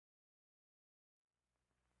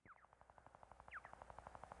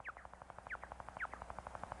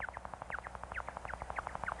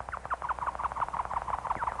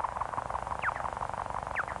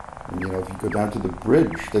if you go down to the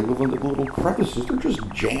bridge, they live in the little crevices. They're just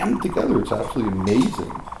jammed together. It's absolutely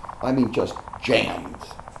amazing. I mean, just jammed.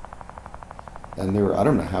 And there, I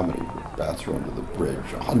don't know how many bats are under the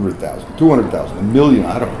bridge. 100,000, 200,000, a million,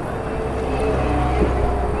 I don't know.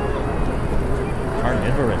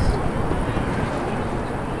 Carnivorous.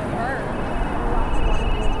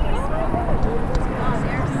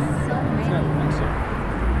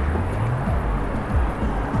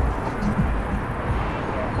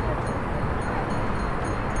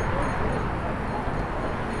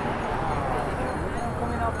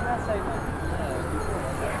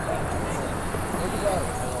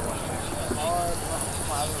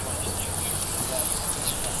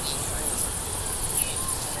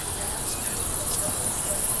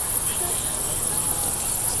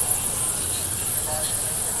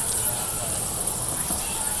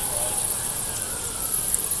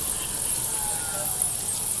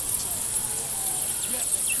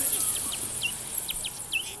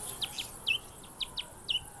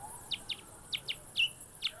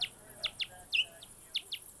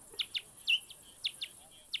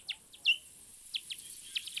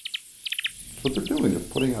 What they're doing, they're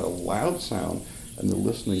putting out a loud sound and they're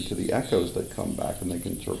listening to the echoes that come back and they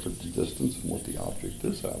can interpret the distance and what the object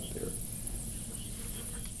is out there.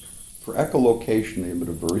 For echolocation, they emit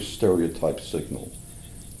a very stereotyped signal.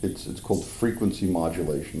 It's called frequency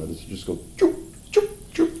modulation. That is, it just goes choop, choop,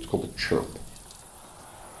 choop. It's called a chirp.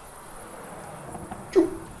 Choop,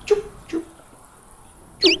 choop, choop.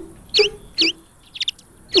 Choop, choop, choop.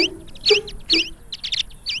 Choop, choop, choop.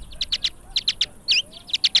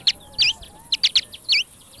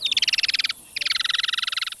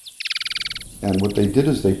 And what they did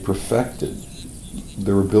is they perfected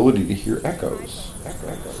their ability to hear echoes.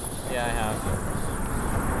 Echoes. Yeah, I have.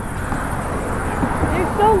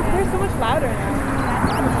 They're so much louder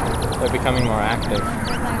now. They're becoming more active.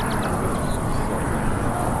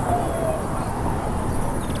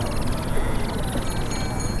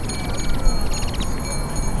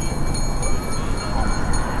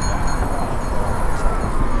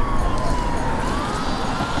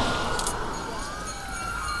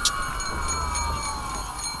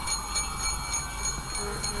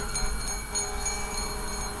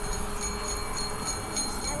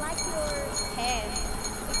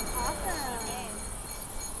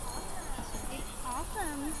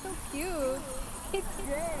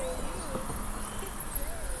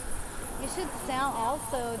 You should sell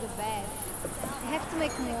also the bed. You have to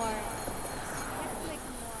make more.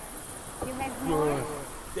 You have more?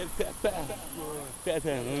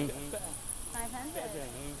 500.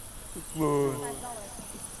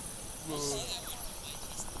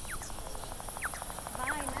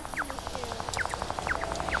 Bye, nice to meet you.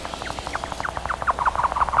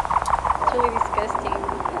 It's really disgusting.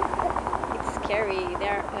 It's scary.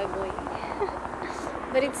 They're ugly.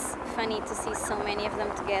 But it's funny to see so many of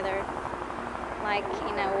them together, like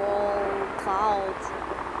in a whole cloud.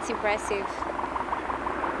 It's impressive.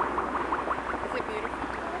 Is it beautiful?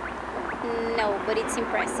 No, but it's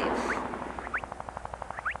impressive.